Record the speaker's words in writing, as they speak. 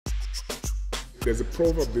There's a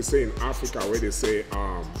proverb they say in Africa where they say,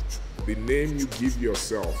 the name you give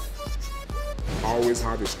yourself always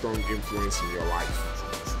has a strong influence in your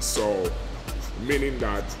life. So, meaning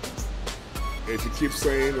that if you keep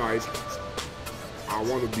saying like, I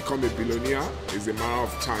want to become a billionaire, it's a matter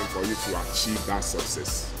of time for you to achieve that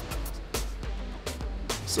success.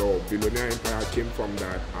 So Billionaire Empire came from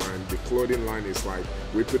that, and the clothing line is like,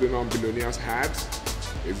 we're putting on billionaires' hats.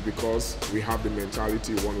 It's because we have the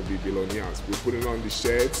mentality we want to be billionaires. We're putting on the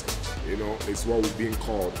shirts, you know, it's what we're being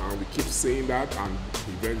called, and we keep saying that, and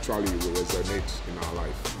eventually it will resonate in our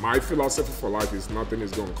life. My philosophy for life is nothing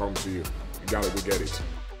is going to come to you. You gotta go get it.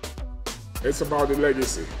 It's about the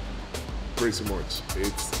legacy, pretty much.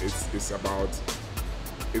 It's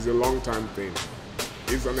a long-time thing.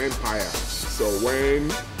 It's an empire. So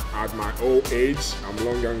when at my old age, I'm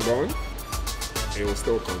long and gone, it will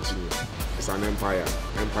still continue. It's an empire.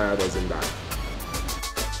 Empire doesn't die.